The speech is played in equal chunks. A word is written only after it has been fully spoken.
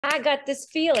I got this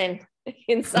feeling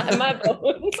inside my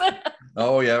bones.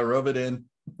 Oh yeah, rub it in.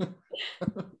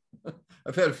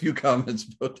 I've had a few comments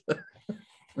about that.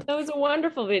 That was a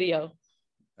wonderful video.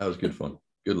 That was good fun.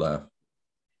 Good laugh.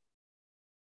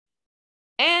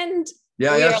 And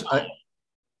yeah, we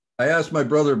I asked my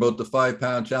brother about the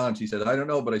 5-pound challenge. He said, I don't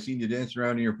know, but I seen you dancing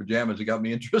around in your pajamas. It got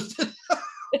me interested.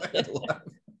 I had to laugh.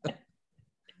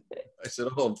 I said,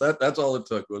 oh, that's all it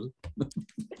took, was it?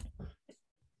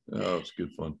 Oh, it's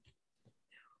good fun.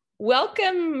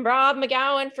 Welcome, Rob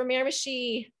McGowan from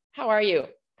Miramichi. How are you?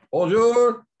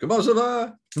 Bonjour. Comment ça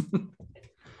va?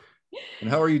 And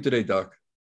how are you today, Doc?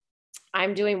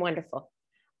 I'm doing wonderful.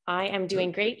 I am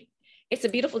doing great. It's a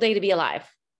beautiful day to be alive.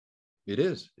 It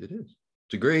is. It is.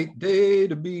 It's a great day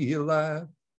to be alive.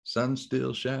 Sun's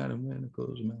still shining when I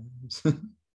close my eyes.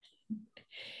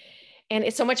 And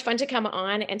it's so much fun to come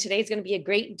on. And today's going to be a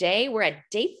great day. We're at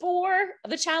day 4 of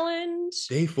the challenge.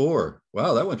 Day 4.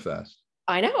 Wow, that went fast.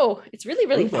 I know. It's really,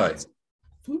 really fast.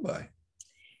 Flew by.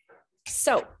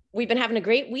 So we've been having a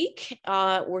great week.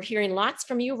 We're hearing lots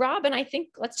from you, Rob. And I think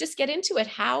let's just get into it.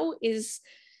 How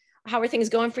are things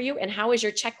going for you? And how is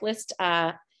your checklist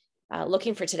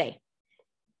looking for today?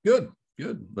 Good.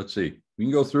 Let's see. We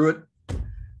can go through it.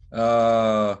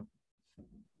 We'll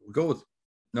go with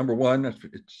number 1.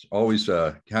 It's always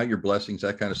count your blessings,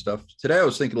 that kind of stuff. Today I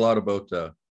was thinking a lot about,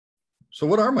 so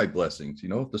what are my blessings?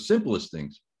 The simplest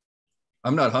things.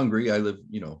 I'm not hungry. I live,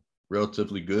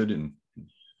 relatively good in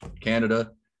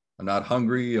Canada. I'm not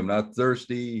hungry. I'm not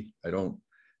thirsty. I don't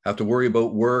have to worry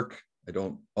about work.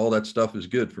 All that stuff is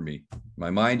good for me.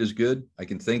 My mind is good. I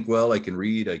can think well. I can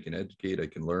read. I can educate. I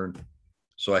can learn.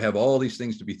 So I have all these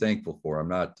things to be thankful for. I'm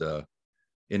not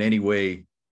in any way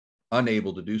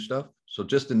unable to do stuff. So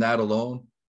just in that alone,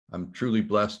 I'm truly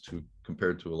blessed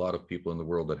compared to a lot of people in the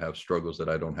world that have struggles that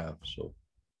I don't have. So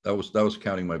that was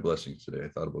counting my blessings today. I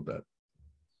thought about that.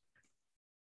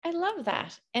 I love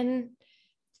that. And,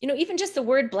 even just the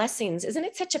word blessings, isn't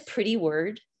it such a pretty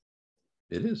word?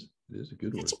 It is. It is a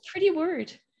good word. Such a pretty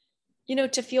word,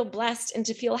 to feel blessed and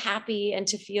to feel happy and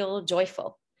to feel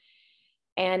joyful.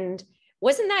 And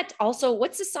wasn't that also,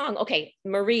 what's the song? Okay,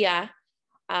 Maria,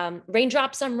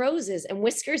 raindrops on roses and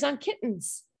whiskers on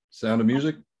kittens. Sound of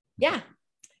Music? Yeah.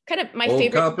 Kind of my Old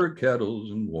favorite. Copper kettles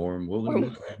and warm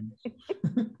woolen.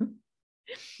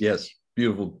 Yes,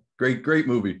 beautiful. Great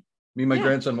movie. Me and my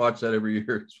grandson watch that every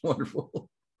year. It's wonderful.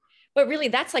 But really,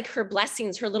 that's like her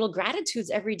blessings, her little gratitudes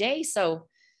every day. So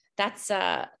that's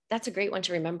a great one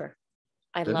to remember.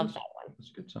 I love that one. It's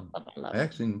a good song. Love I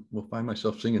actually will find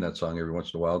myself singing that song every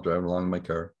once in a while, driving along in my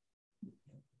car.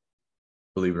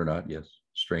 Believe it or not, yes.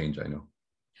 Strange, I know.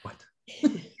 What?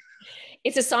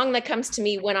 It's a song that comes to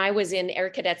me when I was in Air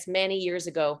Cadets many years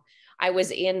ago. I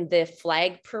was in the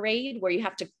flag parade where you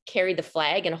have to carry the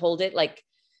flag and hold it like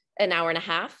an hour and a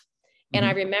half. And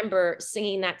I remember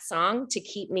singing that song to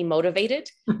keep me motivated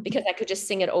because I could just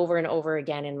sing it over and over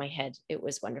again in my head. It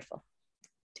was wonderful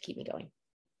to keep me going.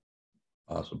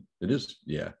 Awesome. It is.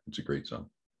 Yeah, it's a great song.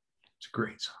 It's a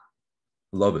great song.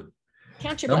 Love it.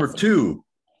 Count your Number blessings. 2,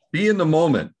 be in the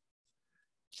moment.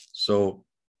 So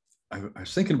I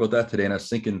was thinking about that today, and I was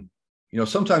thinking,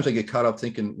 sometimes I get caught up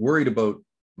worried about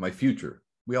my future.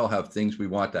 We all have things we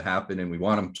want to happen and we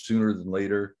want them sooner than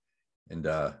later. And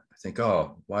I think,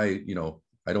 oh, why,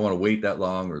 I don't want to wait that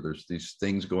long, or there's these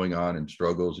things going on and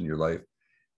struggles in your life.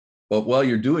 But while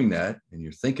you're doing that and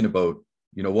you're thinking about,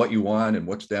 what you want and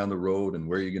what's down the road and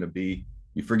where you're going to be,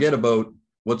 you forget about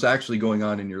what's actually going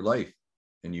on in your life.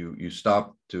 And you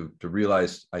stop to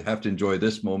realize I have to enjoy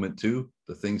this moment too,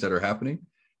 the things that are happening.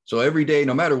 So every day,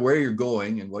 no matter where you're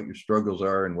going and what your struggles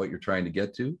are and what you're trying to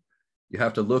get to, you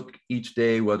have to look each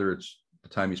day, whether it's the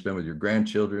time you spend with your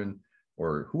grandchildren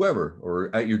or whoever,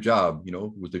 or at your job,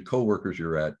 with the coworkers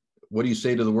you're at. What do you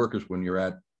say to the workers when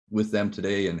you're with them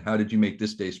today? And how did you make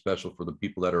this day special for the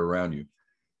people that are around you?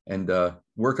 And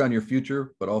work on your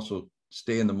future, but also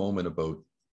stay in the moment about,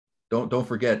 don't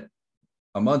forget,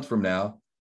 a month from now,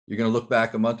 you're going to look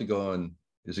back a month ago, and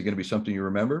is it going to be something you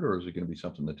remembered, or is it going to be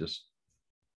something that just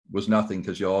was nothing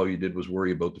because all you did was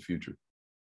worry about the future?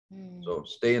 So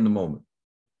stay in the moment.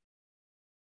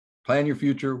 Plan your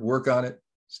future, work on it,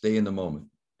 stay in the moment.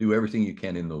 Do everything you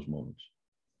can in those moments.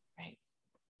 Right.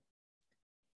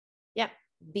 Yeah,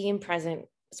 being present.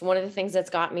 It's one of the things that's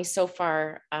got me so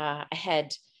far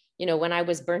ahead. When I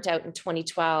was burnt out in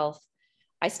 2012,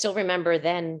 I still remember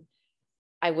then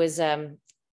I was,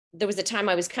 there was a time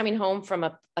I was coming home from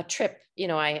a trip.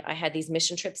 I had these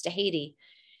mission trips to Haiti,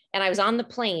 and I was on the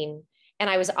plane, and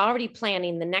I was already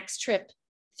planning the next trip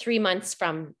 3 months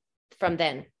from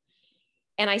then.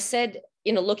 And I said,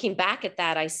 looking back at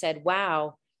that, I said,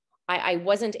 wow, I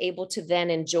wasn't able to then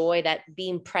enjoy that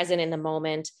being present in the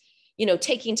moment,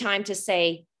 taking time to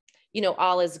say,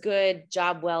 all is good,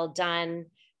 job well done,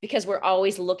 because we're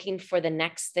always looking for the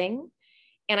next thing.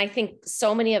 And I think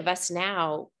so many of us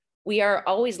now, we are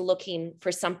always looking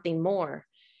for something more.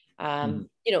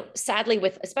 Sadly,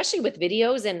 especially with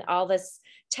videos and all this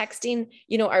texting,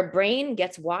 our brain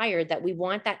gets wired that we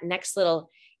want that next little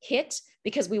hit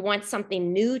because we want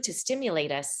something new to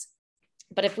stimulate us.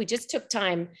 But if we just took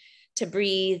time to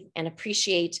breathe and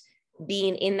appreciate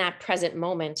being in that present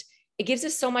moment, it gives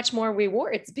us so much more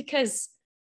rewards, because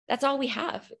that's all we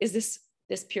have is this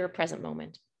pure present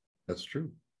moment. That's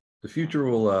true. The future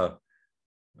will,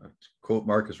 quote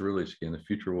Marcus Aurelius again, the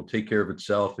future will take care of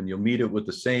itself, and you'll meet it with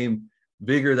the same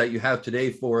vigor that you have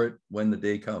today for it when the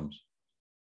day comes.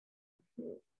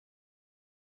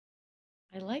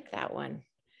 I like that one.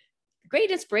 Great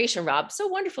inspiration, Rob. So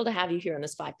wonderful to have you here on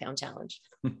this 5-pound challenge.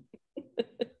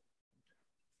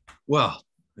 Well,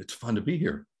 it's fun to be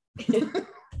here.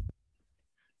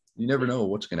 You never know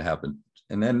what's going to happen.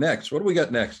 And then next, what do we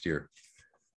got next here?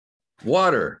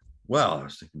 Water. Well, I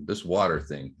was thinking this water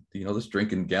thing, this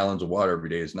drinking gallons of water every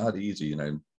day is not easy. And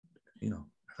I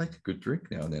like a good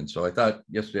drink now and then. So I thought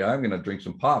yesterday I'm going to drink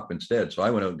some pop instead. So I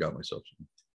went out and got myself some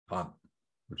pop,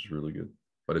 which is really good.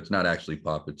 But it's not actually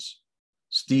pop. It's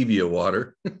stevia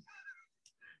water,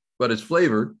 but it's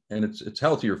flavored and it's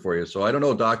healthier for you. So I don't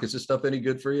know, Doc, is this stuff any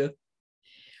good for you?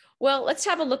 Well, let's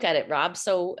have a look at it, Rob.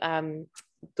 So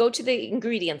go to the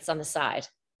ingredients on the side.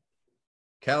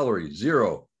 Calories,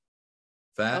 0.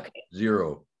 Fat, okay.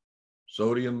 0.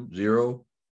 Sodium, 0.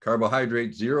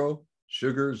 Carbohydrate, 0.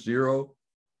 Sugar, 0.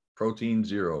 Protein,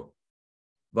 0.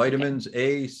 Vitamins,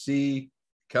 okay. A, C,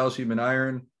 calcium and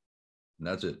iron, and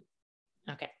that's it.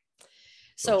 Okay.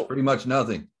 So it's pretty much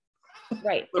nothing.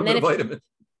 Right. And then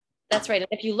that's right. And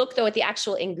if you look though at the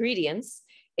actual ingredients,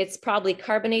 it's probably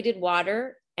carbonated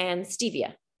water and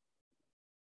stevia.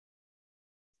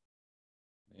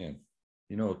 Man,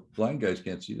 blind guys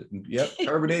can't see that. Yep,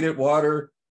 carbonated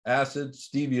water, acid,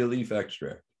 stevia leaf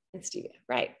extract. And stevia,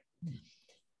 right.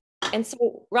 And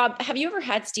so, Rob, have you ever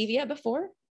had stevia before?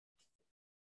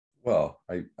 Well,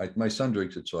 my son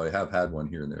drinks it, so I have had one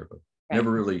here and there, but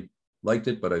never really liked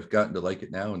it, but I've gotten to like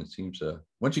it now, and it seems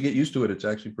once you get used to it, it's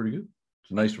actually pretty good.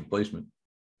 It's a nice replacement.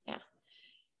 Yeah.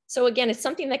 So again, it's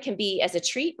something that can be as a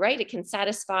treat, right? It can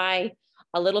satisfy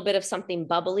a little bit of something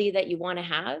bubbly that you want to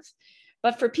have.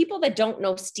 But for people that don't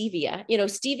know stevia,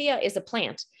 stevia is a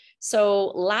plant. So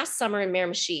last summer in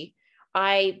Miramichi,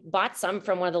 I bought some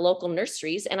from one of the local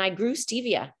nurseries and I grew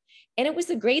stevia. And it was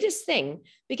the greatest thing,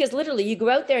 because literally you go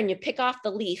out there and you pick off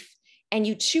the leaf and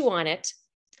you chew on it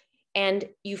and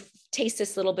you taste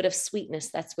this little bit of sweetness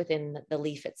that's within the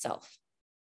leaf itself.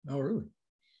 Oh, really?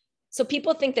 So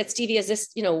people think that stevia is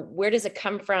this, where does it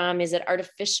come from? Is it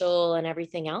artificial and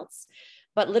everything else?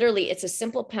 But literally it's a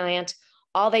simple plant.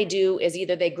 All they do is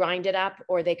either they grind it up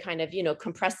or they kind of,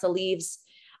 compress the leaves.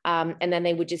 And then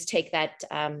they would just take that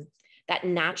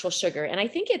natural sugar. And I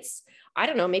think it's, I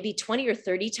don't know, maybe 20 or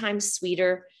 30 times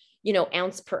sweeter,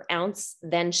 ounce per ounce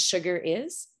than sugar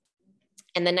is.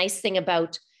 And the nice thing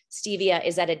about stevia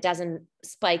is that it doesn't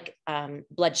spike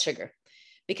blood sugar,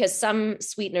 because some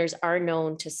sweeteners are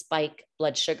known to spike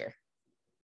blood sugar.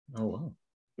 Oh, wow.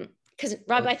 Because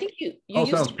Rob, I think you all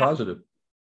sounds positive.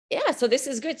 Yeah, so this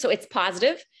is good. So it's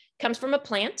positive, comes from a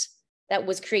plant that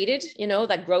was created,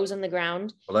 that grows on the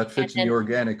ground. Well, that fits in the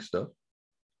organic stuff.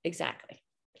 Exactly.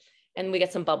 And we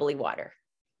get some bubbly water.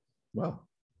 Wow.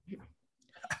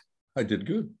 I did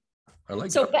good. I like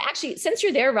so, that. But actually, since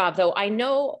you're there, Rob, though,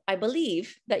 I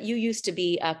believe that you used to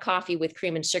be a coffee with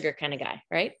cream and sugar kind of guy,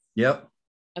 right? Yep.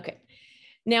 Okay.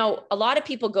 Now, a lot of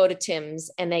people go to Tim's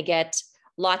and they get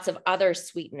lots of other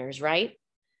sweeteners, right?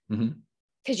 Mm-hmm.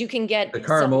 Because you can get the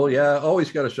caramel. Yeah.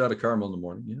 Always got a shot of caramel in the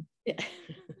morning. Yeah.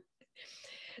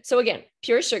 So again,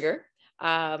 pure sugar.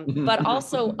 But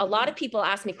also a lot of people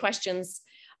ask me questions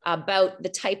about the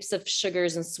types of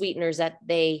sugars and sweeteners that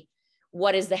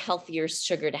what is the healthier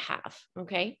sugar to have?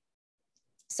 Okay.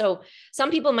 So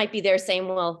some people might be there saying,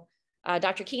 well,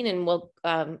 Dr. Keenan, well,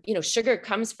 sugar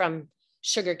comes from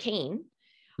sugar cane.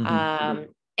 Mm-hmm.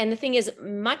 And the thing is,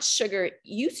 much sugar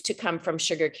used to come from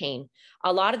sugar cane.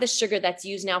 A lot of the sugar that's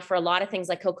used now for a lot of things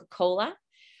like Coca-Cola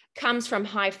comes from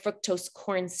high fructose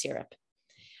corn syrup.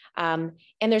 And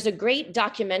there's a great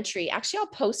documentary, actually, I'll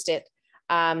post it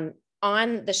on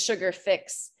the Sugar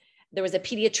Fix. There was a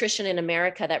pediatrician in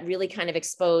America that really kind of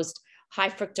exposed high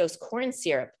fructose corn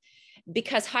syrup,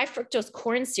 because high fructose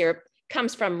corn syrup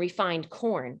comes from refined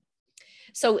corn.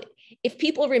 So if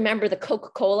people remember the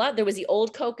Coca-Cola, there was the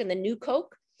old Coke and the new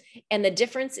Coke. And the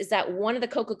difference is that one of the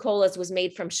Coca-Colas was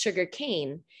made from sugar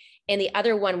cane and the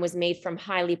other one was made from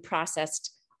highly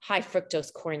processed high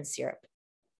fructose corn syrup.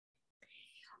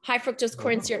 High fructose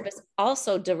corn syrup is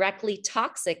also directly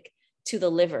toxic to the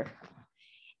liver.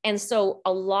 And so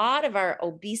a lot of our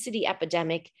obesity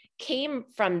epidemic came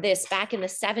from this back in the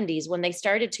 70s when they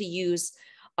started to use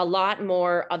a lot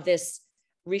more of this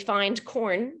refined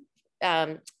corn,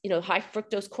 high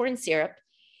fructose corn syrup,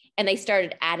 and they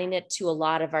started adding it to a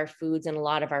lot of our foods and a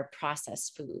lot of our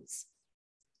processed foods.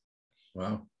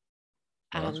 Wow.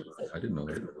 I didn't know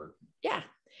that. Yeah.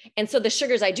 And so the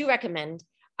sugars I do recommend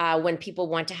when people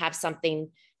want to have something,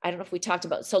 I don't know if we talked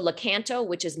about, so Lakanto,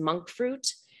 which is monk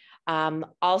fruit,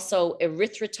 also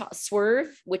erythritol,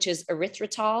 swerve, which is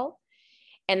erythritol,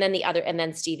 and then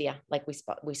stevia, like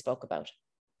we spoke about.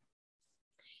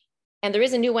 And there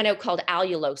is a new one out called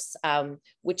allulose,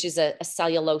 which is a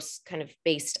cellulose kind of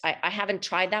based. I haven't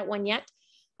tried that one yet,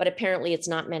 but apparently it's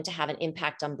not meant to have an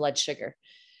impact on blood sugar.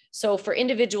 So for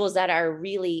individuals that are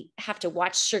really have to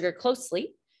watch sugar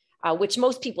closely, which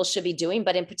most people should be doing,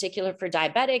 but in particular for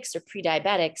diabetics or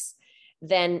pre-diabetics,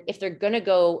 then if they're going to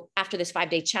go after this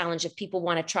 5-day challenge, if people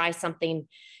want to try something,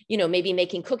 maybe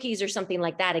making cookies or something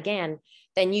like that again,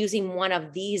 then using one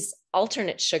of these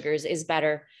alternate sugars is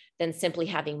better than simply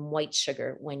having white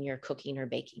sugar when you're cooking or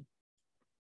baking.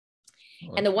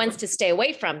 And the ones to stay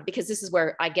away from, because this is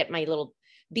where I get my little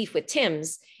beef with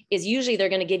Tim's, is usually they're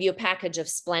going to give you a package of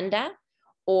Splenda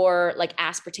or like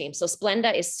aspartame. So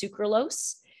Splenda is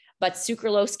sucralose, but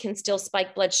sucralose can still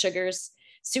spike blood sugars.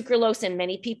 Sucralose in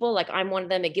many people, like I'm one of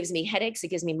them, it gives me headaches, it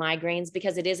gives me migraines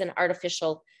because it is an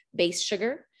artificial base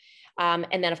sugar.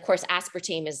 And then of course,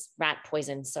 aspartame is rat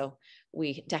poison. So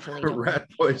we definitely don't. Rat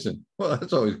poison. Well,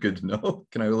 that's always good to know.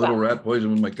 Can I have a little rat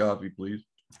poison with my coffee, please?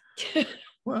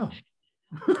 Wow.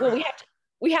 Well,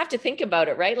 we have to think about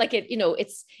it, right? Like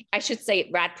I should say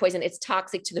rat poison, it's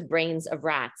toxic to the brains of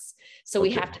rats. So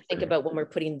we have to think about when we're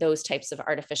putting those types of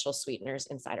artificial sweeteners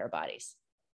inside our bodies.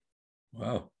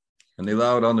 Wow. And they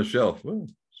allow it on the shelf. Whoa,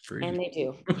 it's crazy. And they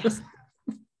do, yes.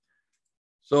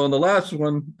 So in the last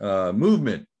one,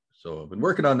 movement. So I've been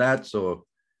working on that. So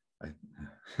I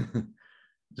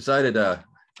decided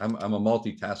I'm a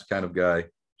multitask kind of guy.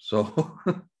 So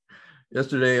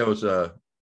yesterday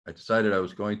I decided I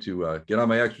was going to get on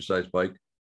my exercise bike,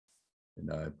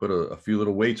 and I put a few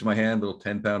little weights in my hand, little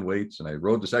 10-pound weights, and I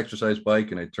rode this exercise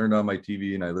bike, and I turned on my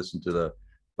TV and I listened to the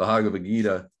Bhagavad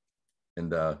Gita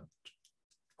and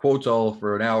quotes all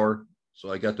for an hour.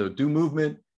 So I got to do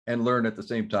movement and learn at the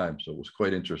same time. So it was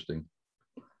quite interesting.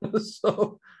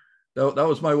 So that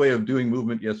was my way of doing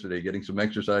movement yesterday, getting some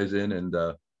exercise in and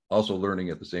also learning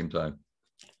at the same time.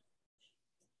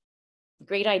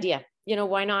 Great idea.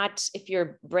 Why not? If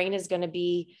your brain is going to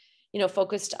be,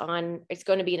 focused on, it's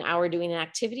going to be an hour doing an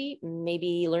activity,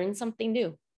 maybe learn something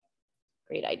new.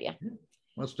 Great idea.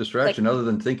 Well, it's distraction other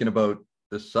than thinking about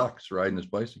this sucks, riding this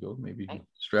bicycle. Maybe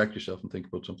distract yourself and think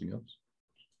about something else.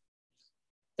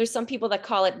 There's some people that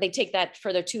call it, they take that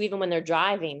further too, even when they're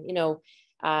driving.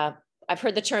 I've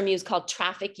heard the term used called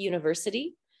traffic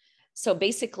university. So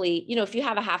basically, if you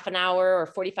have a half an hour or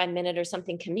 45-minute or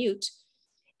something commute,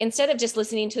 instead of just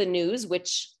listening to the news,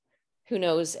 which who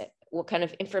knows what kind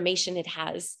of information it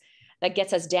has that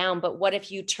gets us down, but what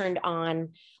if you turned on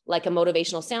like a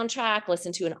motivational soundtrack,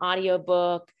 listen to an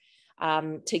audiobook,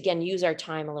 to again, use our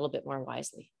time a little bit more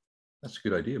wisely. That's a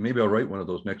good idea. Maybe I'll write one of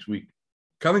those next week.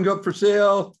 Coming up for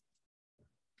sale.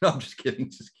 No, I'm just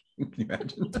kidding. Can you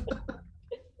imagine?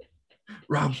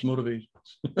 Rob's motivations.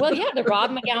 Well, yeah, the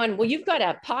Rob McGowan. Well, you've got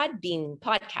a Podbean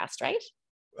podcast, right?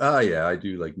 Yeah, I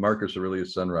do like Marcus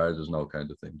Aurelius Sunrises and all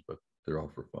kinds of things, but they're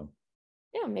all for fun.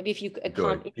 Yeah, maybe if you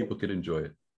people could enjoy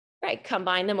it. Right,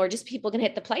 combine them, or just people can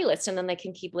hit the playlist and then they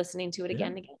can keep listening to it again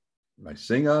and again. I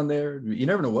sing on there. You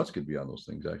never know what's going to be on those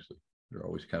things, actually. They're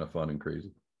always kind of fun and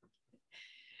crazy.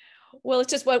 Well,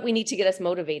 it's just what we need to get us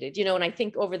motivated, and I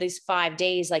think over these 5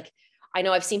 days, like I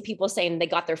know I've seen people saying they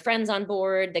got their friends on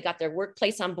board, they got their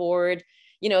workplace on board,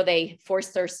 they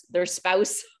forced their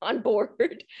spouse on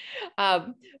board,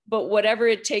 but whatever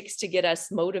it takes to get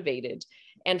us motivated.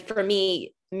 And for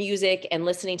me, music and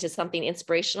listening to something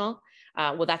inspirational,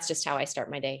 well, that's just how I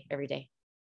start my day every day.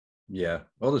 Yeah.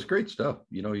 Well, there's great stuff.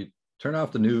 You turn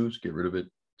off the news, get rid of it.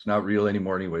 It's not real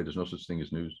anymore anyway. There's no such thing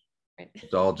as news. Right.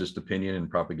 It's all just opinion and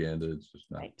propaganda. It's just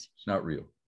not, right. It's not real.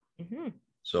 Mm-hmm.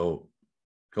 So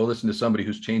go listen to somebody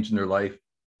who's changing their life.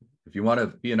 If you want to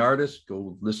be an artist,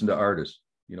 go listen to artists,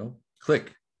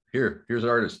 click here's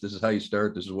artists. This is how you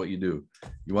start. This is what you do.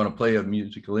 You want to play a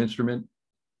musical instrument?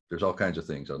 There's all kinds of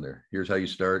things on there. Here's how you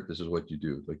start. This is what you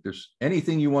do. Like there's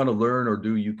anything you want to learn or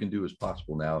do, you can do as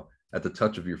possible now at the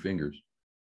touch of your fingers.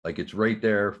 Like it's right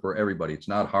there for everybody. It's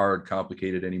not hard,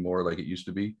 complicated anymore like it used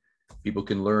to be. People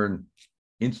can learn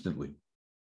instantly,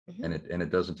 and it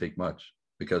doesn't take much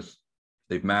because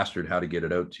they've mastered how to get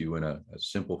it out to you in a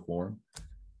simple form.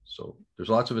 So there's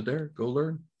lots of it there. Go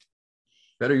learn.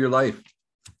 Better your life.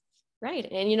 Right.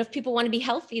 And, if people want to be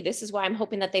healthy, this is why I'm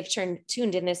hoping that they've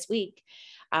tuned in this week.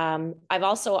 I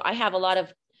have a lot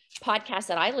of podcasts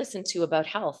that I listen to about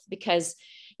health because,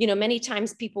 many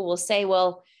times people will say,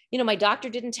 well, my doctor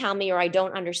didn't tell me, or I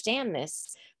don't understand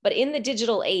this. But in the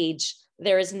digital age,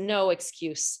 there is no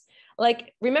excuse.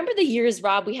 Like, remember the years,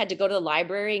 Rob, we had to go to the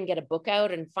library and get a book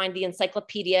out and find the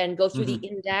encyclopedia and go through the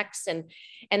index, and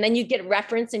then you get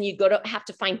reference and you have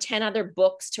to find 10 other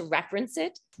books to reference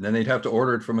it. And then they'd have to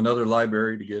order it from another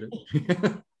library to get it.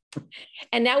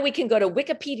 And now we can go to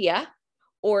Wikipedia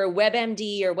or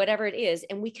WebMD or whatever it is,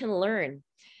 and we can learn.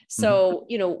 So,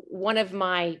 one of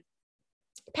my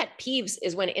pet peeves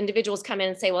is when individuals come in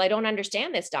and say, well, I don't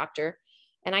understand this, doctor.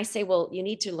 And I say, well, you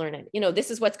need to learn it.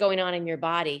 This is what's going on in your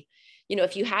body.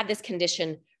 If you have this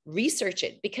condition, research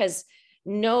it, because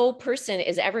no person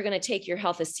is ever going to take your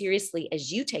health as seriously as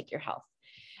you take your health.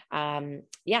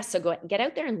 So go get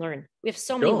out there and learn. We have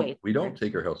so many ways. We don't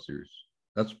take our health serious.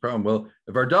 That's the problem. Well,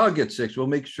 if our dog gets sick, we'll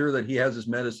make sure that he has his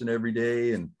medicine every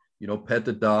day and, pet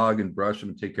the dog and brush him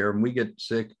and take care of him. We get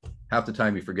sick, half the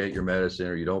time you forget your medicine,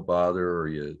 or you don't bother, or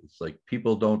it's like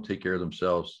people don't take care of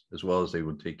themselves as well as they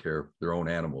would take care of their own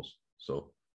animals.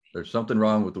 So there's something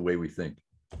wrong with the way we think.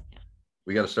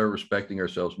 We got to start respecting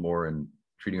ourselves more and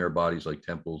treating our bodies like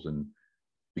temples and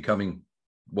becoming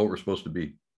what we're supposed to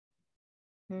be.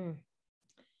 And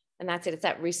that's it. It's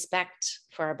that respect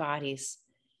for our bodies.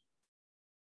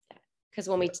 Because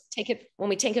when we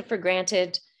take it for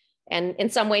granted, and in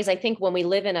some ways, I think when we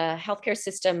live in a healthcare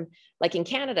system like in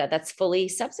Canada, that's fully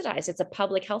subsidized, it's a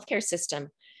public healthcare system.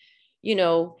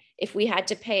 If we had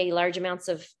to pay large amounts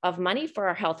of money for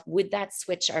our health, would that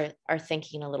switch our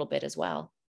thinking a little bit as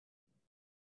well?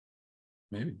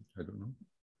 Maybe, I don't know.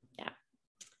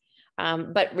 Yeah.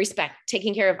 But respect,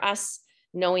 taking care of us,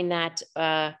 knowing that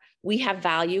we have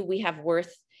value, we have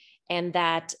worth, and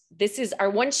that this is our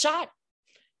one shot.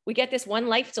 We get this one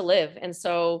life to live. And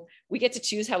so we get to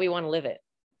choose how we want to live it.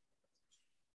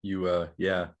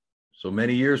 So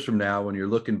many years from now, when you're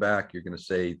looking back, you're going to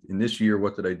say, in this year,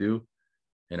 what did I do?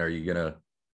 And are you going to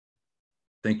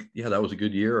think, yeah, that was a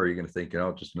good year? Or are you going to think,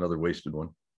 just another wasted one?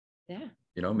 Yeah.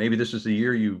 Maybe this is the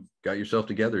year you got yourself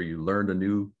together. You learned a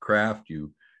new craft.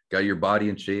 You got your body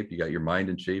in shape. You got your mind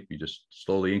in shape. You just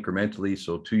slowly, incrementally.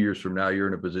 So 2 years from now, you're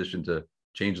in a position to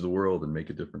change the world and make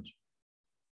a difference.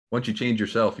 Once you change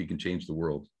yourself, you can change the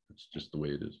world. It's just the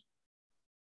way it is.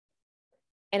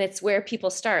 And it's where people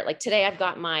start. Like today, I've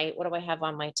got what do I have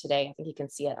on my today? I think you can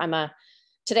see it.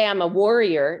 Today I'm a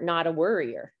warrior, not a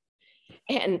worrier.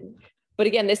 But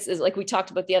again, this is like we talked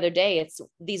about the other day. It's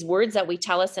these words that we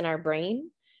tell us in our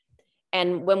brain.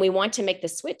 And when we want to make the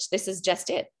switch, this is just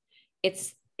it.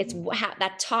 It's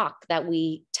that talk that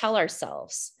we tell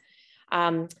ourselves.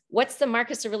 What's the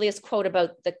Marcus Aurelius quote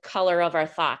about the color of our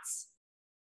thoughts?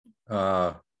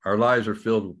 Our lives are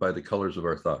filled by the colors of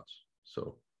our thoughts.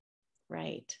 So,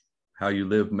 right. How you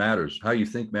live matters. How you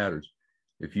think matters.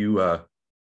 If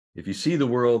you see the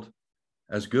world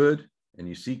as good and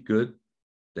you seek good,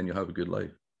 then you'll have a good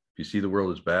life. If you see the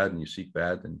world as bad and you seek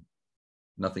bad, then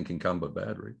nothing can come but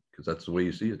bad, right? Because that's the way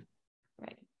you see it.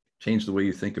 Right. Change the way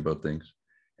you think about things.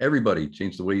 Everybody,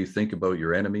 change the way you think about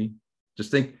your enemy.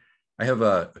 Just think. I have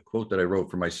a quote that I wrote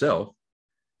for myself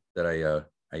that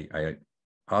I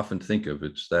often think of.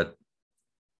 It's that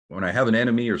when I have an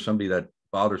enemy or somebody that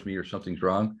bothers me or something's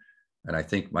wrong, and I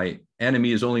think my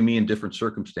enemy is only me in different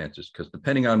circumstances, because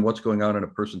depending on what's going on in a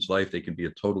person's life, they can be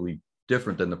a totally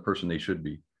different than the person they should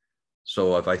be.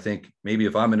 So if I think maybe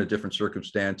if I'm in a different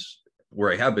circumstance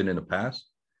where I have been in the past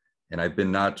and I've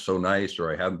been not so nice,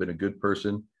 or I haven't been a good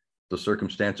person, the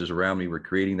circumstances around me were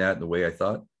creating that in the way I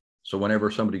thought. So whenever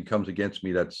somebody comes against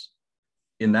me that's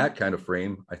in that kind of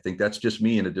frame, I think that's just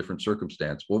me in a different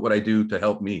circumstance. What would I do to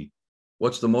help me?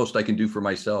 What's the most I can do for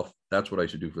myself? That's what I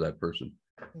should do for that person.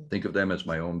 Think of them as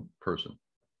my own person.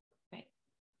 Right.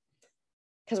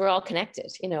 Because we're all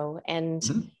connected, and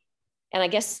I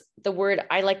guess the word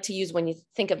I like to use when you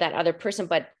think of that other person,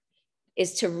 but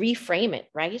is to reframe it,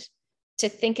 right? To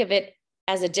think of it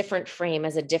as a different frame,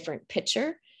 as a different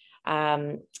picture.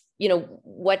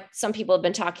 What some people have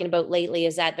been talking about lately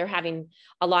is that they're having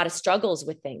a lot of struggles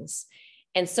with things.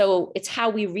 And so it's how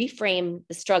we reframe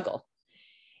the struggle.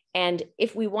 And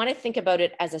if we want to think about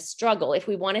it as a struggle, if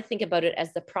we want to think about it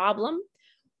as the problem,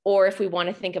 or if we want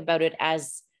to think about it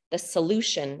as the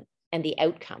solution and the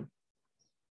outcome.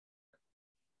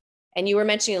 And you were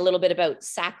mentioning a little bit about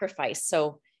sacrifice.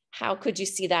 So how could you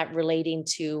see that relating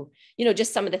to, you know,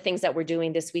 just some of the things that we're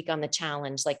doing this week on the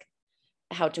challenge, like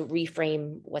how to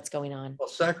reframe what's going on? Well,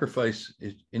 sacrifice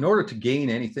is, in order to gain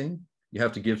anything, you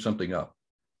have to give something up.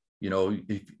 You know,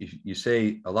 if you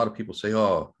say, a lot of people say,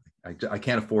 oh, I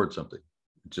can't afford something.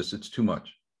 It's too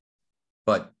much.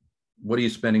 But what are you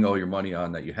spending all your money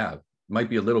on that you have? It might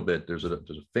be a little bit. There's a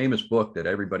famous book that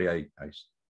everybody I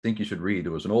think you should read. It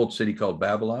was an old city called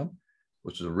Babylon,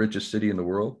 which is the richest city in the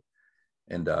world.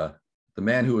 And the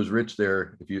man who was rich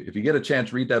there, if you get a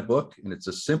chance, read that book. And it's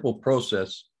a simple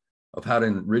process of how to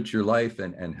enrich your life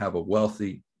and have a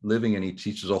wealthy living. And he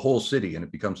teaches a whole city and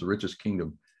it becomes the richest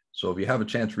kingdom. So if you have a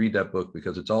chance, read that book,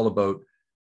 because it's all about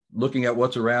looking at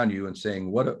what's around you and saying,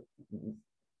 what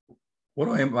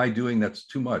am I doing that's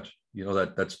too much? You know,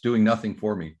 that's doing nothing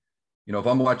for me. You know, if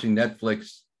I'm watching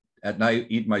Netflix at night,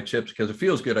 eat my chips because it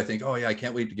feels good, I think, oh yeah, I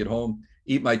can't wait to get home,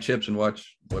 eat my chips and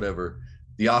watch whatever,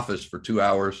 The Office for 2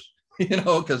 hours, you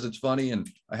know, because it's funny and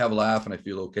I have a laugh and I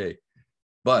feel okay.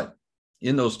 But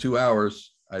in those 2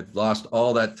 hours, I've lost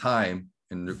all that time,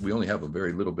 and we only have a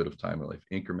very little bit of time in life,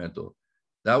 incremental.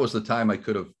 That was the time I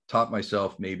could have taught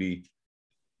myself maybe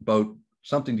about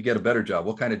something to get a better job.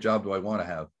 What kind of job do I want to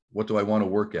have? What do I want to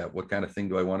work at? What kind of thing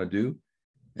do I want to do?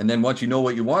 And then once you know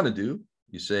what you want to do,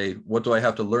 you say, what do I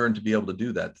have to learn to be able to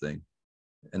do that thing?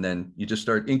 And then you just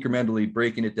start incrementally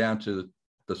breaking it down to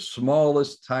the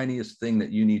smallest, tiniest thing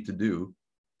that you need to do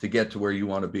to get to where you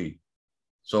want to be.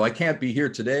 So I can't be here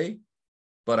today,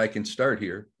 but I can start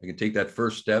here. I can take that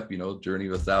first step, you know, journey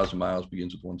of 1,000 miles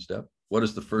begins with one step. What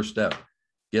is the first step?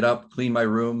 Get up, clean my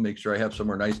room, make sure I have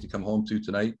somewhere nice to come home to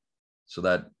tonight, so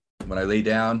that when I lay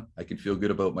down, I can feel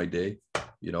good about my day,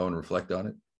 you know, and reflect on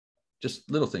it.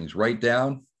 Just little things. Write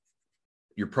down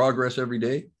your progress every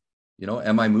day. You know,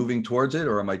 am I moving towards it,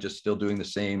 or am I just still doing the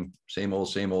same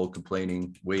old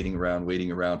complaining, waiting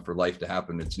around for life to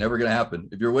happen? It's never going to happen.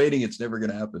 If you're waiting, it's never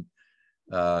going to happen.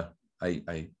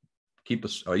 I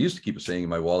used to keep a saying in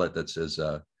my wallet that says,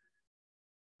 a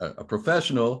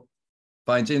professional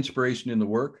finds inspiration in the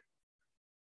work,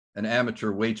 an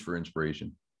amateur waits for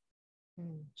inspiration.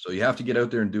 So you have to get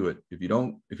out there and do it. If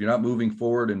you're not moving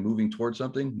forward and moving towards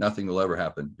something, nothing will ever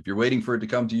happen. If you're waiting for it to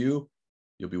come to you,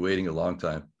 you'll be waiting a long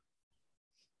time.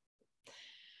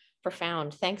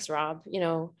 Profound. Thanks, Rob. You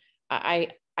know, I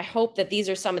hope that these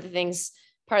are some of the things.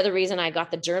 Part of the reason I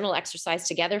got the journal exercise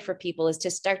together for people is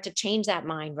to start to change that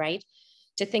mind, right?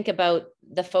 To think about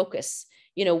the focus,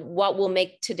 you know, what will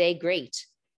make today great?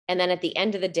 And then at the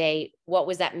end of the day, what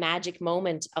was that magic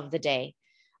moment of the day?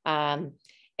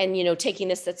 And, you know, taking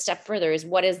this a step further is,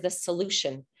 what is the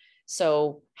solution?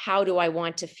 So how do I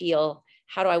want to feel?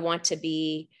 How do I want to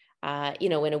be, you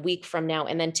know, in a week from now?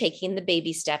 And then taking the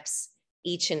baby steps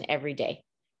each and every day,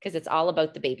 because it's all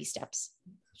about the baby steps.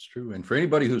 That's true. And for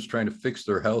anybody who's trying to fix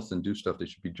their health and do stuff, they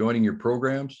should be joining your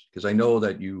programs, because I know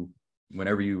that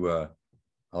whenever you,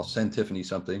 I'll send Tiffany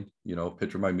something, you know,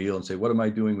 picture my meal and say, what am I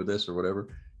doing with this or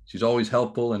whatever? She's always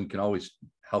helpful and can always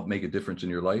help make a difference in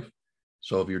your life.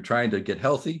 So if you're trying to get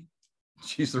healthy,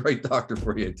 she's the right doctor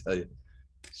for you, I tell you.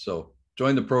 So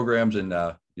join the programs and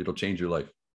it'll change your life.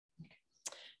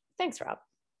 Thanks, Rob.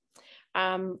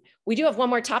 We do have one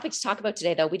more topic to talk about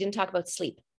today, though. We didn't talk about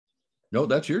sleep. No,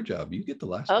 that's your job. You get the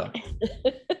last topic.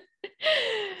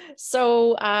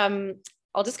 So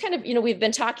I'll just kind of, you know, we've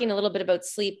been talking a little bit about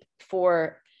sleep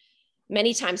for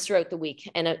many times throughout the week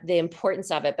and the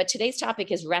importance of it. But today's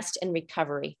topic is rest and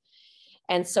recovery.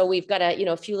 And so we've got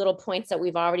a few little points that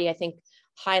we've already, I think,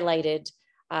 highlighted.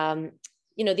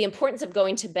 You know, the importance of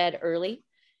going to bed early.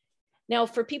 Now,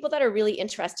 for people that are really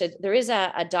interested, there is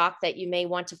a doc that you may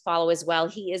want to follow as well.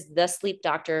 He is the sleep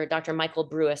doctor, Dr. Michael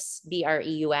Breus,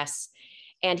 B-R-E-U-S.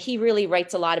 And he really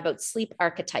writes a lot about sleep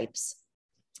archetypes.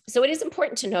 So it is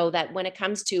important to know that when it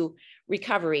comes to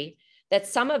recovery, that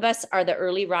some of us are the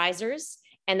early risers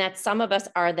and that some of us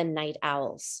are the night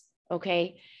owls,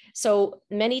 okay? So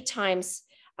many times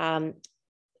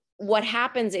what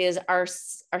happens is our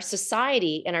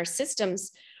society and our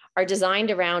systems are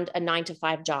designed around a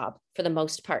 9-to-5 job for the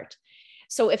most part.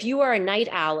 So if you are a night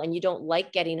owl and you don't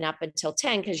like getting up until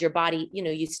 10 because your body, you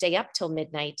know, you stay up till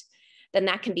midnight, then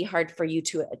that can be hard for you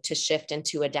to shift and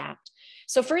to adapt.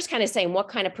 So first, kind of saying, what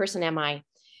kind of person am I?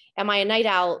 Am I a night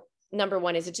owl? Number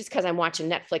one, is it just because I'm watching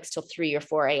Netflix till 3 or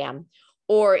 4 a.m.?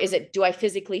 Or is it, do I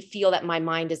physically feel that my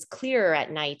mind is clearer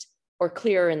at night or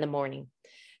clearer in the morning?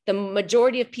 The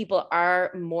majority of people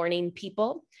are morning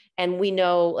people. And we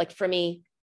know, like for me,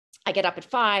 I get up at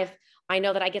 5. I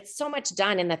know that I get so much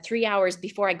done in the 3 hours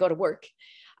before I go to work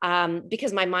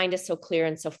because my mind is so clear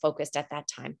and so focused at that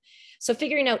time. So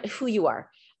figuring out who you are.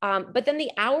 But then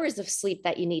the hours of sleep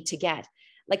that you need to get,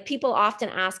 like people often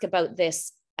ask about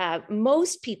this.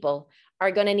 Most people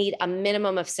are going to need a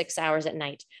minimum of 6 hours at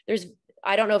night.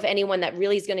 I don't know if anyone that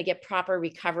really is going to get proper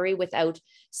recovery without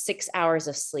 6 hours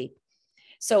of sleep.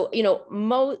 So,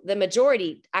 the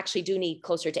majority actually do need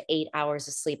closer to 8 hours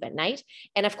of sleep at night.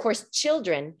 And of course,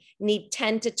 children need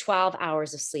 10 to 12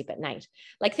 hours of sleep at night.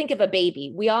 Like think of a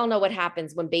baby. We all know what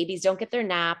happens when babies don't get their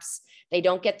naps, they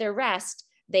don't get their rest,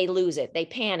 they lose it, they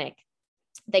panic,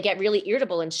 they get really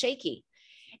irritable and shaky.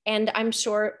 And I'm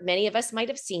sure many of us might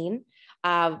have seen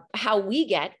how we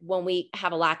get when we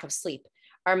have a lack of sleep.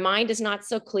 Our mind is not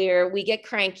so clear. We get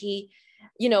cranky,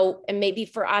 and maybe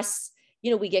for us,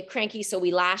 we get cranky, so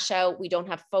we lash out. We don't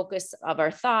have focus of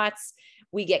our thoughts.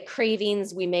 We get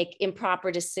cravings. We make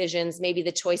improper decisions, maybe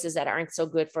the choices that aren't so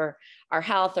good for our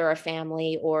health or our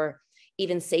family, or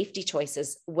even safety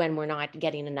choices when we're not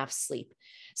getting enough sleep.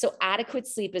 So adequate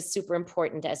sleep is super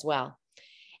important as well.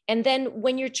 And then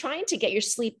when you're trying to get your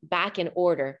sleep back in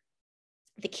order,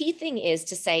 the key thing is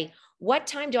to say, what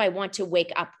time do I want to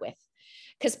wake up with?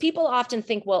 Because people often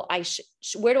think, well,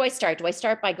 where do I start? Do I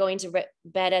start by going to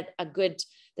bed at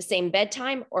the same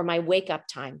bedtime or my wake up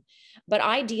time? But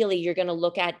ideally, you're going to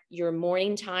look at your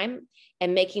morning time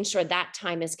and making sure that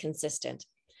time is consistent.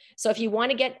 So if you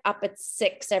want to get up at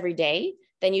 6 every day,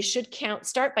 then you should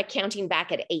start by counting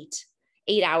back at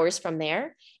 8 hours from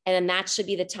there. And then that should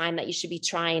be the time that you should be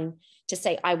trying to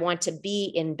say, I want to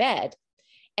be in bed.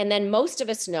 And then most of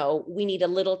us know we need a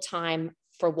little time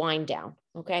for wind down.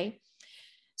 Okay.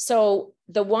 So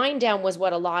the wind down was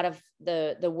what a lot of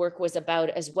the work was about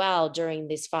as well during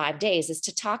these 5 days, is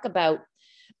to talk about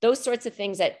those sorts of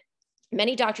things that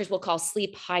many doctors will call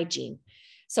sleep hygiene.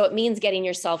 So it means getting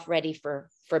yourself ready for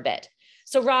bed.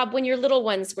 So Rob, when your little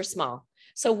ones were small,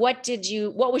 so what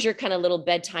was your kind of little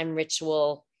bedtime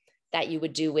ritual that you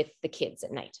would do with the kids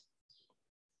at night?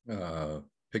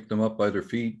 Pick them up by their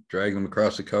feet, drag them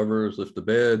across the covers, lift the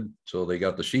bed so they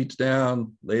got the sheets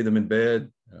down, lay them in bed,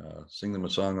 sing them a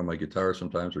song on my guitar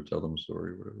sometimes, or tell them a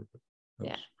story, whatever.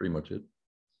 That's pretty much it.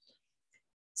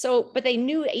 So, but they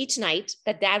knew each night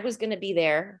that dad was going to be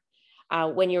there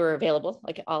when you were available,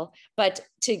 but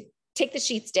to take the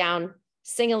sheets down,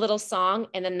 sing a little song,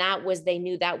 and then they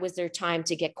knew that was their time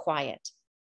to get quiet.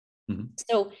 Mm-hmm.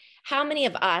 So how many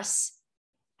of us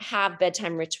have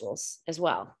bedtime rituals as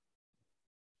well?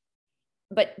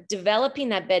 But developing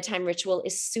that bedtime ritual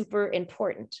is super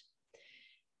important.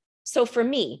 So for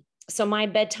me, my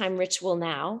bedtime ritual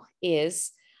now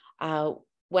is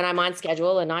when I'm on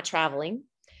schedule and not traveling.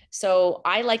 So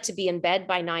I like to be in bed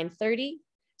by 9:30.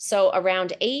 So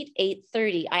around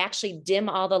 8:30, I actually dim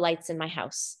all the lights in my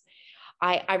house.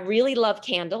 I really love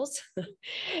candles.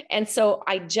 And so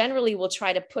I generally will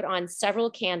try to put on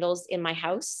several candles in my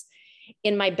house.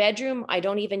 In my bedroom, I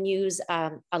don't even use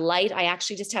a light. I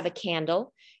actually just have a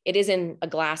candle. It is in a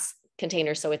glass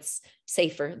container, so it's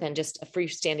safer than just a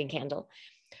freestanding candle.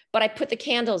 But I put the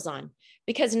candles on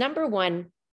because, number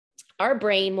one, our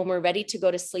brain, when we're ready to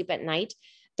go to sleep at night,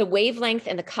 the wavelength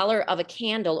and the color of a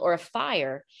candle or a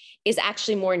fire is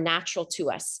actually more natural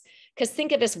to us. Because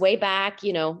think of this way back,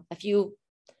 a few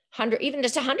hundred, even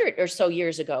just 100 or so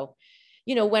years ago,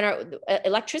 when our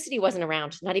electricity wasn't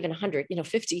around, not even 100,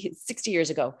 50, 60 years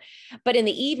ago. But in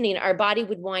the evening, our body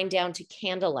would wind down to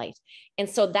candlelight. And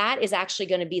so that is actually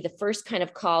going to be the first kind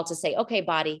of call to say, okay,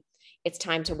 body, it's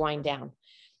time to wind down.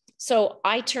 So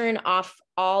I turn off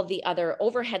all the other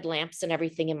overhead lamps and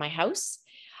everything in my house.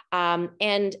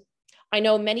 And I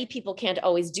know many people can't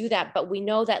always do that, but we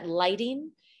know that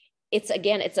lighting,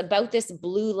 it's about this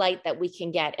blue light that we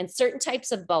can get. And certain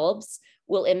types of bulbs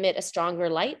will emit a stronger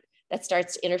light that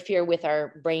starts to interfere with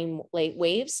our brain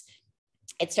waves.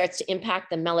 It starts to impact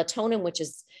the melatonin, which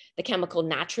is the chemical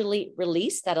naturally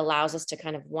released that allows us to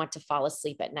kind of want to fall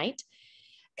asleep at night.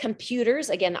 Computers,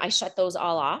 again, I shut those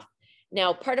all off.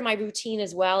 Now, part of my routine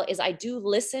as well is I do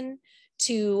listen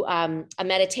to a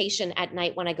meditation at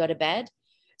night when I go to bed.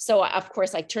 So of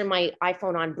course I turn my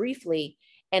iPhone on briefly,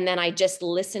 and then I just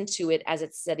listen to it as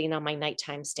it's sitting on my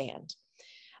nighttime stand.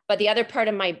 But the other part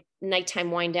of my nighttime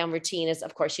wind down routine is,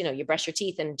 of course, you brush your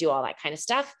teeth and do all that kind of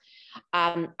stuff.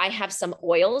 I have some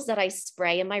oils that I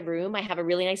spray in my room. I have a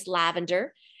really nice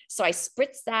lavender. So I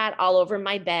spritz that all over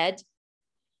my bed.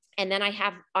 And then I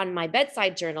have on my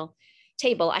bedside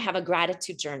table, I have a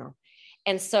gratitude journal.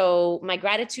 And so my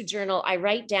gratitude journal, I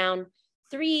write down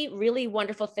 3 really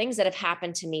wonderful things that have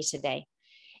happened to me today.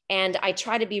 And I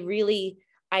try to be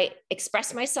I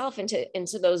express myself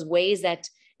into those ways that,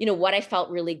 what I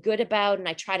felt really good about. And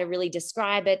I try to really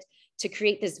describe it to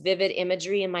create this vivid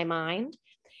imagery in my mind.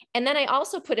 And then I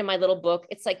also put in my little book,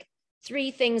 it's like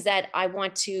 3 things that I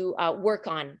want to work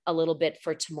on a little bit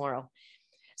for tomorrow.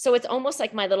 So it's almost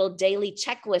like my little daily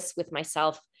checklist with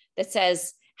myself that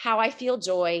says how I feel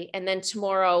joy. And then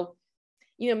tomorrow,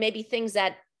 maybe things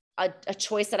that a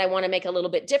choice that I want to make a little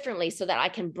bit differently so that I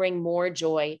can bring more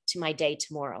joy to my day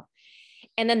tomorrow.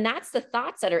 And then that's the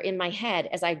thoughts that are in my head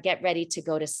as I get ready to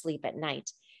go to sleep at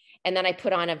night. And then I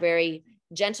put on a very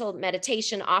gentle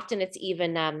meditation. Often it's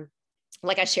even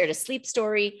like I shared a sleep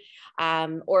story,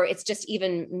 or it's just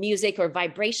even music or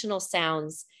vibrational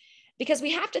sounds, because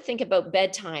we have to think about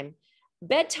bedtime.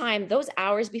 Bedtime, those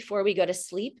hours before we go to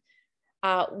sleep,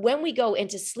 when we go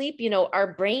into sleep,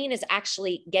 our brain is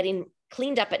actually getting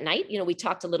cleaned up at night. We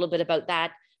talked a little bit about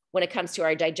that when it comes to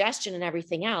our digestion and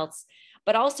everything else,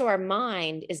 but also our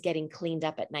mind is getting cleaned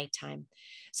up at nighttime.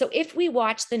 So if we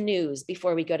watch the news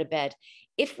before we go to bed,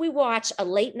 if we watch a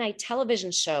late night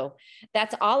television show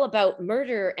that's all about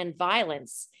murder and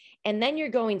violence, and then you're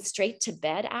going straight to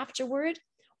bed afterward,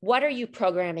 what are you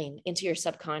programming into your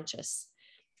subconscious?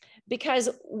 Because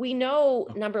we know,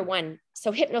 number one,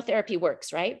 so hypnotherapy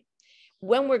works, right?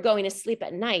 When we're going to sleep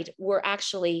at night, we're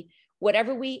actually,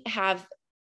 whatever we have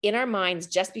in our minds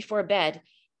just before bed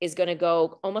is going to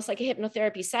go almost like a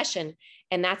hypnotherapy session.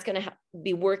 And that's going to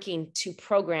be working to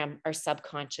program our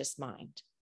subconscious mind.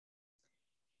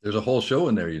 There's a whole show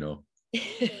in there,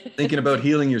 thinking about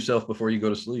healing yourself before you go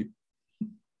to sleep.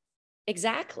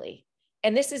 Exactly.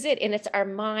 And this is it. And it's our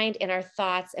mind and our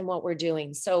thoughts and what we're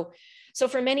doing. So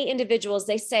for many individuals,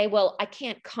 they say, well, I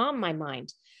can't calm my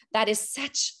mind. That is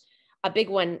such a big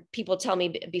one. People tell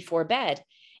me before bed.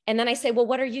 And then I say, well,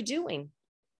 what are you doing?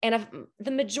 And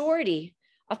the majority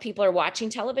of people are watching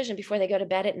television before they go to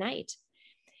bed at night.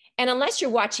 And unless you're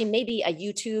watching maybe a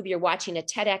YouTube, you're watching a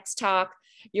TEDx talk,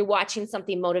 you're watching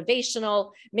something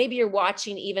motivational, maybe you're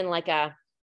watching even like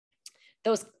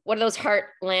what are those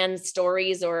Heartland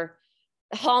stories or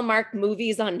Hallmark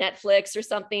movies on Netflix or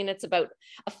something. It's about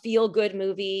a feel-good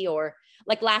movie. Or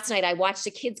like last night, I watched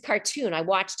a kid's cartoon. I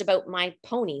watched about my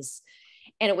ponies,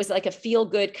 and it was like a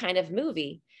feel-good kind of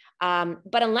movie.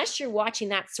 But unless you're watching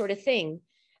that sort of thing,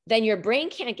 then your brain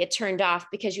can't get turned off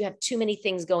because you have too many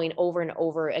things going over and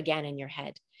over again in your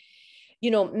head.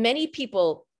 Many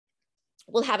people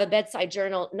will have a bedside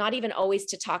journal, not even always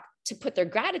to put their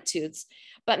gratitudes,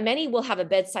 but many will have a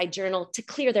bedside journal to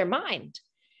clear their mind.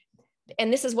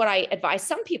 And this is what I advise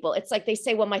some people. It's like they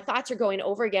say, well, my thoughts are going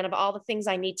over again of all the things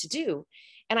I need to do.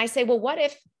 And I say, well, what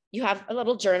if you have a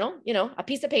little journal, a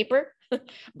piece of paper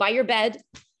by your bed,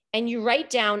 and you write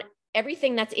down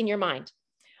everything that's in your mind?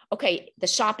 Okay, the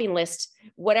shopping list,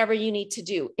 whatever you need to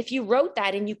do. If you wrote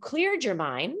that and you cleared your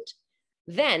mind,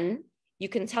 then you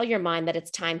can tell your mind that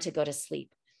it's time to go to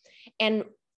sleep. And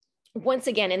once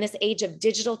again, in this age of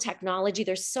digital technology,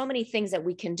 there's so many things that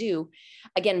we can do.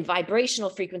 Again, vibrational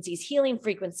frequencies, healing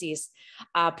frequencies,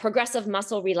 progressive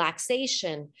muscle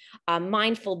relaxation,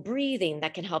 mindful breathing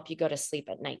that can help you go to sleep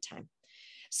at nighttime.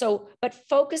 So, but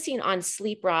focusing on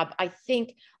sleep, Rob, I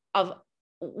think of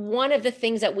one of the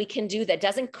things that we can do that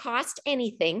doesn't cost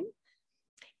anything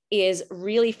is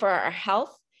really for our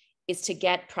health is to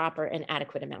get proper and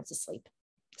adequate amounts of sleep.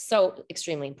 So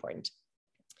extremely important.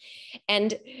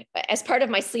 And as part of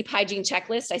my sleep hygiene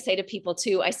checklist, I say to people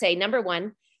too, I say, number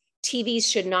one,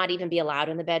 TVs should not even be allowed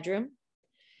in the bedroom.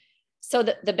 So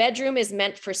the bedroom is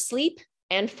meant for sleep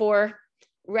and for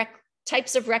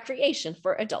types of recreation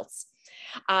for adults.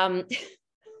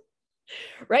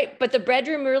 Right. But the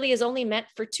bedroom really is only meant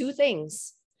for 2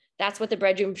 things. That's what the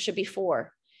bedroom should be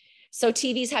for. So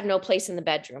TVs have no place in the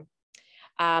bedroom.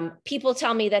 People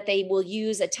tell me that they will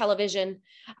use a television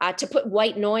to put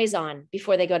white noise on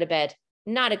before they go to bed.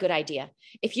 Not a good idea.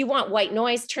 If you want white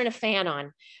noise, turn a fan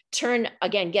on.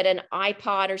 Get an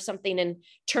iPod or something and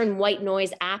turn white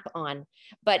noise app on.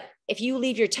 But if you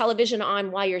leave your television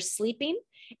on while you're sleeping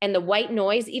and the white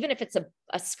noise, even if it's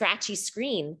a scratchy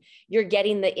screen, you're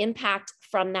getting the impact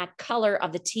from that color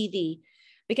of the TV.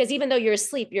 Because even though you're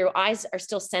asleep, your eyes are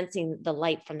still sensing the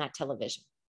light from that television.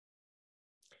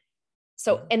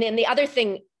 So, and then the other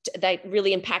thing that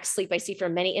really impacts sleep I see for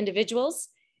many individuals,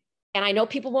 and I know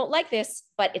people won't like this,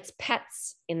 but it's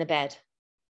pets in the bed.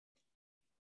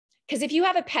 Because if you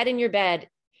have a pet in your bed,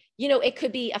 it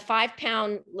could be a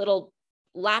 5-pound little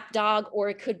lap dog, or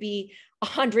it could be a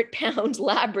 100-pound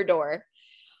Labrador.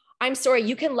 I'm sorry,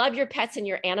 you can love your pets and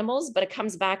your animals, but it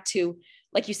comes back to,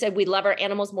 like you said, we love our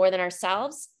animals more than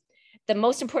ourselves. The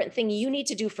most important thing you need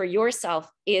to do for yourself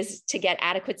is to get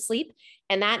adequate sleep.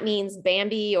 And that means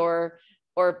Bambi or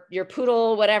your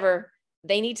poodle, whatever,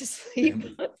 they need to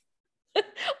sleep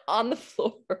on the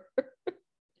floor.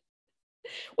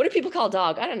 What do people call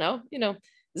dog? I don't know,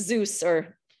 Zeus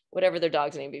or whatever their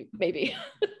dog's name may be.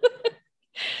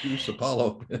 Goose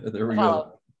Apollo. There we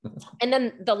Apollo. go. And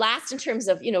then the last in terms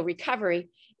of, recovery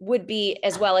would be,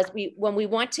 as well as when we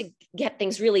want to get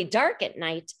things really dark at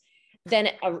night, then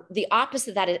the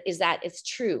opposite of that is that it's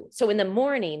true. So in the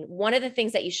morning, one of the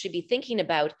things that you should be thinking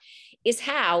about is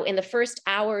how in the first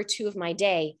hour or two of my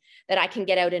day that I can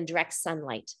get out in direct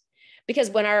sunlight. Because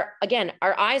when our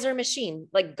eyes are a machine,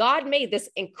 like God made this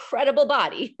incredible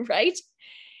body, right?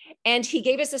 And he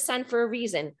gave us the sun for a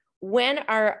reason. When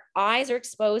our eyes are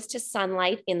exposed to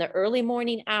sunlight in the early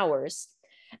morning hours,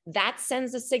 that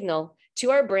sends a signal to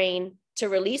our brain to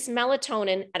release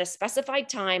melatonin at a specified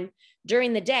time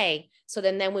during the day. So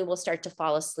then we will start to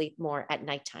fall asleep more at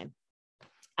nighttime.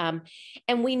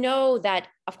 And we know that,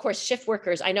 of course, shift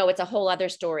workers, I know it's a whole other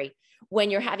story.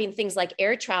 When you're having things like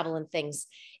air travel and things,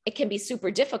 it can be super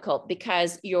difficult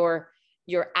because your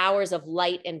hours of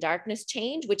light and darkness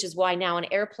change, which is why now on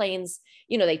airplanes,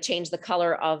 they change the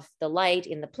color of the light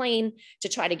in the plane to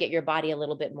try to get your body a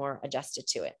little bit more adjusted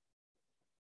to it.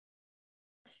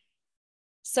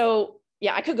 So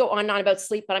yeah, I could go on and on about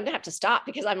sleep, but I'm gonna have to stop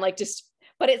because I'm like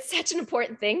but it's such an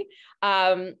important thing.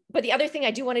 But the other thing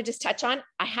I do want to just touch on,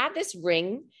 I have this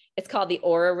ring. It's called the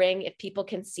Oura Ring, if people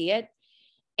can see it.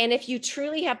 And if you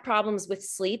truly have problems with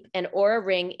sleep, an Oura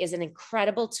Ring is an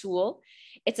incredible tool.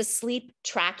 It's a sleep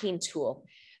tracking tool.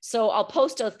 So I'll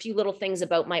post a few little things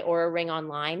about my Oura Ring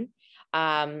online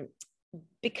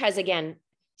because again,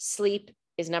 sleep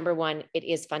is number one. It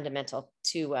is fundamental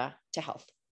to health.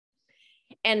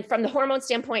 And from the hormone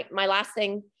standpoint, my last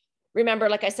thing, remember,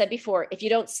 like I said before, if you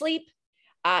don't sleep,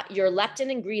 your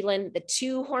leptin and ghrelin, the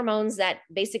two hormones that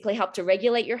basically help to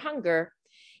regulate your hunger,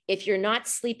 if you're not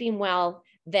sleeping well,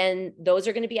 then those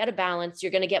are going to be out of balance.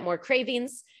 You're going to get more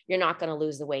cravings. You're not going to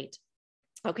lose the weight.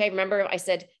 Okay. Remember I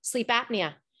said sleep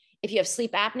apnea. If you have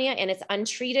sleep apnea and it's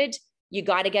untreated, you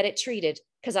got to get it treated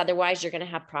because otherwise you're going to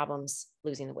have problems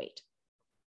losing the weight.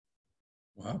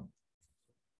 Wow.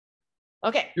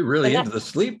 Okay. You're really into the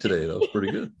sleep today. That was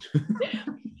pretty good.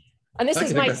 And this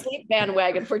is my sleep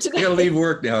bandwagon for today. I gotta leave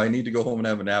work now. I need to go home and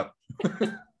have a nap.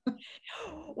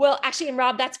 Well, actually, and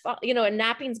Rob, that's, and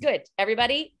napping's good.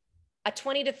 Everybody, a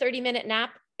 20 to 30 minute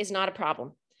nap is not a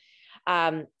problem.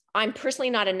 I'm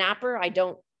personally not a napper.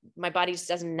 My body just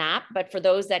doesn't nap, but for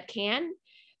those that can,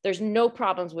 there's no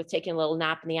problems with taking a little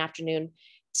nap in the afternoon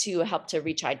to help to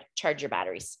recharge your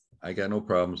batteries. I got no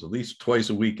problems. At least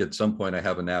twice a week at some point, I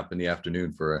have a nap in the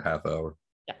afternoon for a half hour.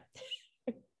 Yeah.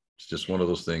 It's just one of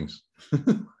those things.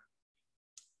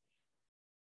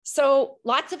 So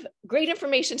lots of great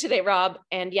information today, Rob.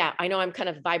 And yeah, I know I'm kind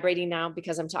of vibrating now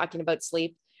because I'm talking about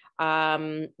sleep.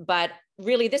 But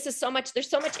really, there's so much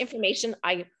information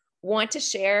I want to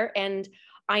share. And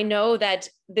I know that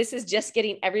this is just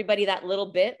getting everybody that little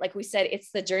bit. Like we said,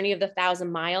 it's the journey of the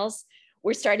 1,000 miles.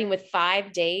 We're starting with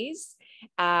 5 days.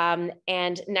 And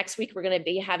next week, we're going to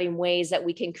be having ways that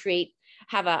we can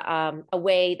have a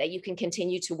way that you can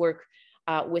continue to work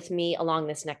with me along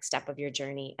this next step of your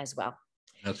journey as well.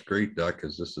 That's great, Doc,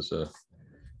 because this is the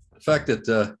fact that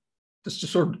this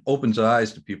just sort of opens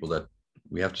eyes to people that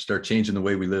we have to start changing the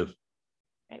way we live.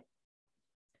 Right.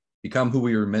 Become who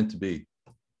we were meant to be.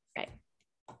 Right.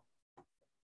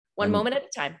 One moment at a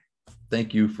time.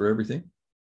 Thank you for everything.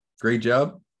 Great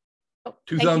job. Oh,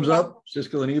 2 thumbs up,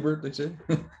 Siskel and Ebert, they say.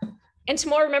 And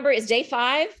tomorrow, remember, is day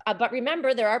 5. But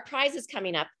remember, there are prizes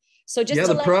coming up. So just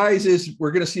the prize is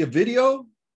we're going to see a video,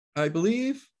 I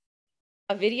believe.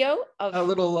 A video of a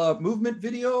little movement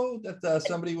video that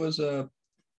somebody was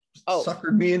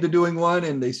suckered me into doing one,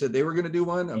 and they said they were going to do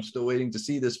one. I'm still waiting to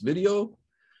see this video.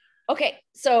 Okay,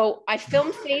 so I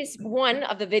filmed phase 1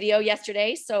 of the video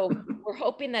yesterday, so we're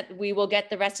hoping that we will get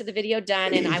the rest of the video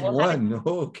done, and I will have it.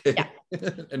 Okay. Yeah.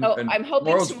 and I'm hoping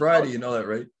tomorrow's Friday, you know that,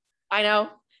 right? I know.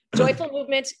 Joyful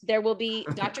movement. There will be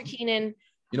Dr. Keenan.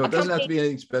 You know, it doesn't have to be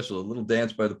anything special. A little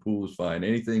dance by the pool is fine.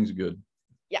 Anything's good.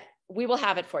 Yeah, we will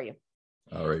have it for you.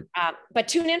 All right. But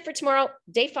tune in for tomorrow,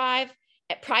 day 5.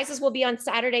 Prizes will be on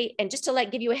Saturday. And just to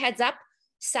give you a heads up,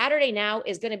 Saturday now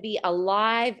is going to be a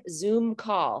live Zoom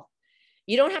call.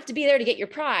 You don't have to be there to get your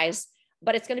prize,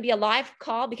 but it's going to be a live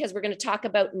call because we're going to talk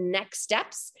about next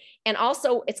steps. And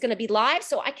also it's going to be live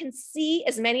so I can see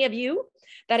as many of you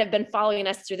that have been following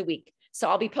us through the week. So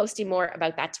I'll be posting more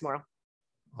about that tomorrow.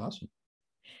 Awesome.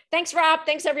 Thanks, Rob.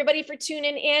 Thanks, everybody, for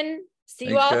tuning in. See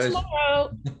you all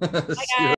tomorrow. Bye, guys.